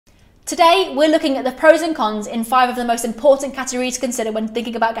Today, we're looking at the pros and cons in 5 of the most important categories to consider when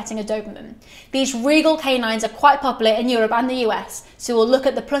thinking about getting a Doberman. These regal canines are quite popular in Europe and the US, so we'll look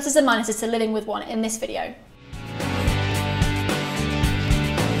at the pluses and minuses to living with one in this video.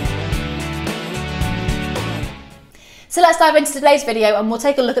 So let's dive into today's video and we'll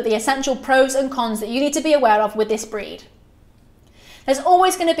take a look at the essential pros and cons that you need to be aware of with this breed. There's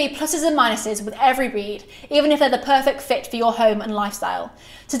always going to be pluses and minuses with every breed, even if they're the perfect fit for your home and lifestyle.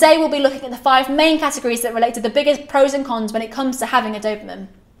 Today we'll be looking at the 5 main categories that relate to the biggest pros and cons when it comes to having a Doberman.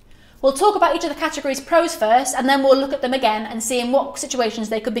 We'll talk about each of the categories' pros first, and then we'll look at them again and see in what situations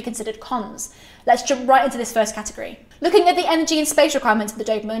they could be considered cons. Let's jump right into this first category. Looking at the energy and space requirements of the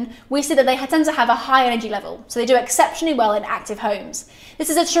Doberman, we see that they tend to have a high energy level, so they do exceptionally well in active homes.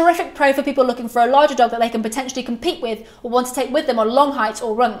 This is a terrific pro for people looking for a larger dog that they can potentially compete with or want to take with them on long hikes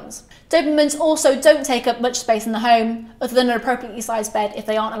or runs. Dobermans also don't take up much space in the home, other than an appropriately sized bed if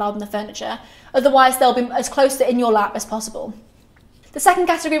they aren't allowed in the furniture. Otherwise, they'll be as close to in your lap as possible. The second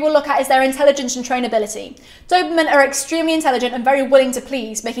category we'll look at is their intelligence and trainability. Doberman are extremely intelligent and very willing to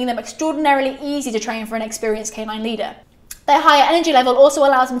please, making them extraordinarily easy to train for an experienced canine leader. Their higher energy level also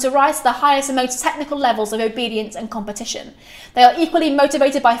allows them to rise to the highest and most technical levels of obedience and competition. They are equally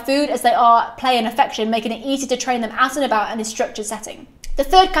motivated by food as they are play and affection, making it easy to train them out and about in a structured setting. The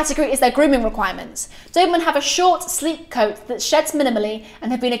third category is their grooming requirements. Doberman have a short, sleek coat that sheds minimally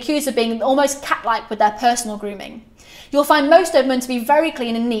and have been accused of being almost cat-like with their personal grooming. You'll find most Doberman to be very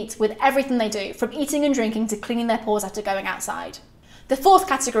clean and neat with everything they do, from eating and drinking to cleaning their paws after going outside. The fourth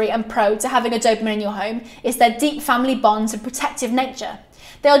category and pro to having a Doberman in your home is their deep family bonds and protective nature.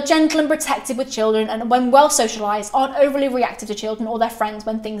 They are gentle and protective with children and when well socialised aren't overly reactive to children or their friends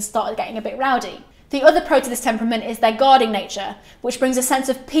when things start getting a bit rowdy. The other pro to this temperament is their guarding nature, which brings a sense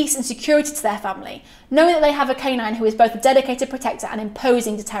of peace and security to their family, knowing that they have a canine who is both a dedicated protector and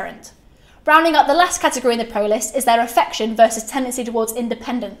imposing deterrent. Rounding up the last category in the pro list is their affection versus tendency towards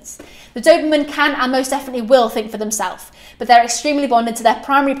independence. The Doberman can and most definitely will think for themselves, but they're extremely bonded to their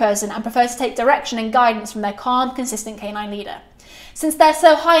primary person and prefer to take direction and guidance from their calm, consistent canine leader. Since they're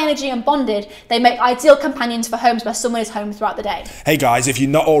so high energy and bonded, they make ideal companions for homes where someone is home throughout the day. Hey guys, if you're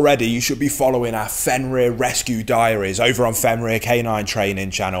not already, you should be following our Fenrir Rescue Diaries over on Fenrir Canine Training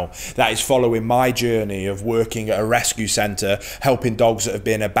channel. That is following my journey of working at a rescue centre, helping dogs that have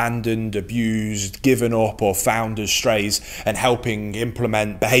been abandoned, abused, given up or found as strays, and helping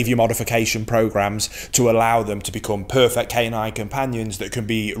implement behaviour modification programmes to allow them to become perfect canine companions that can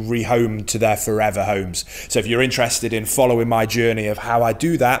be rehomed to their forever homes. So if you're interested in following my journey of how I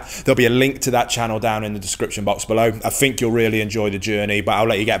do that, there'll be a link to that channel down in the description box below. I think you'll really enjoy the journey, but I'll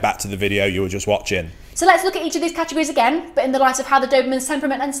let you get back to the video you were just watching. So let's look at each of these categories again, but in the light of how the Doberman's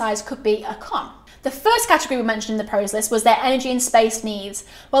temperament and size could be a con. The first category we mentioned in the pros list was their energy and space needs.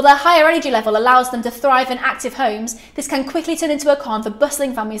 While their higher energy level allows them to thrive in active homes, this can quickly turn into a con for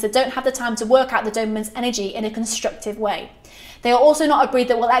bustling families that don't have the time to work out the Doberman's energy in a constructive way. They are also not a breed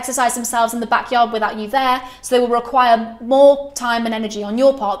that will exercise themselves in the backyard without you there, so they will require more time and energy on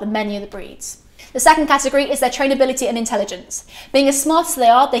your part than many other breeds. The second category is their trainability and intelligence. Being as smart as they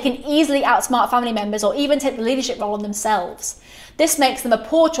are, they can easily outsmart family members or even take the leadership role on themselves. This makes them a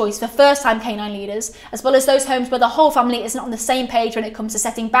poor choice for first-time canine leaders, as well as those homes where the whole family isn't on the same page when it comes to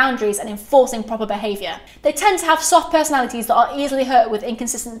setting boundaries and enforcing proper behaviour. They tend to have soft personalities that are easily hurt with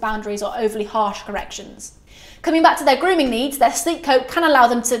inconsistent boundaries or overly harsh corrections. Coming back to their grooming needs, their sleek coat can allow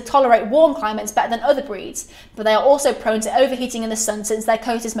them to tolerate warm climates better than other breeds, but they are also prone to overheating in the sun since their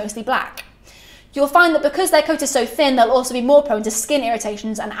coat is mostly black. You'll find that because their coat is so thin, they'll also be more prone to skin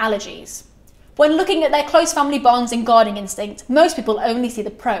irritations and allergies. When looking at their close family bonds and guarding instinct, most people only see the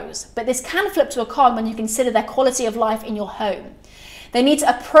pros, but this can flip to a con when you consider their quality of life in your home. They need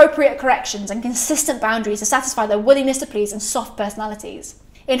appropriate corrections and consistent boundaries to satisfy their willingness to please and soft personalities.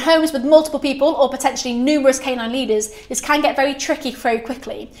 In homes with multiple people or potentially numerous canine leaders, this can get very tricky very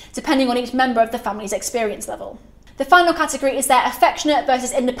quickly, depending on each member of the family's experience level. The final category is their affectionate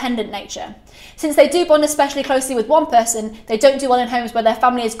versus independent nature. Since they do bond especially closely with one person, they don't do well in homes where their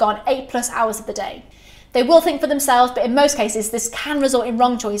family is gone 8+ hours of the day. They will think for themselves, but in most cases this can result in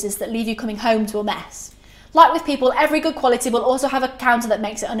wrong choices that leave you coming home to a mess. Like with people, every good quality will also have a counter that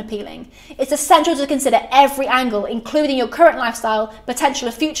makes it unappealing. It's essential to consider every angle, including your current lifestyle, potential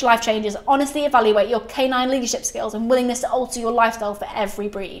of future life changes, honestly evaluate your canine leadership skills and willingness to alter your lifestyle for every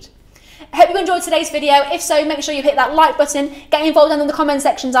breed. I hope you enjoyed today's video. If so, make sure you hit that like button, get involved in the comment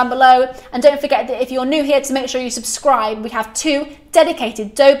section down below, and don't forget that if you're new here to make sure you subscribe. We have 2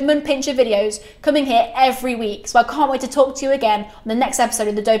 dedicated Doberman Pinscher videos coming here every week, so I can't wait to talk to you again on the next episode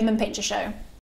of the Doberman Pinscher Show.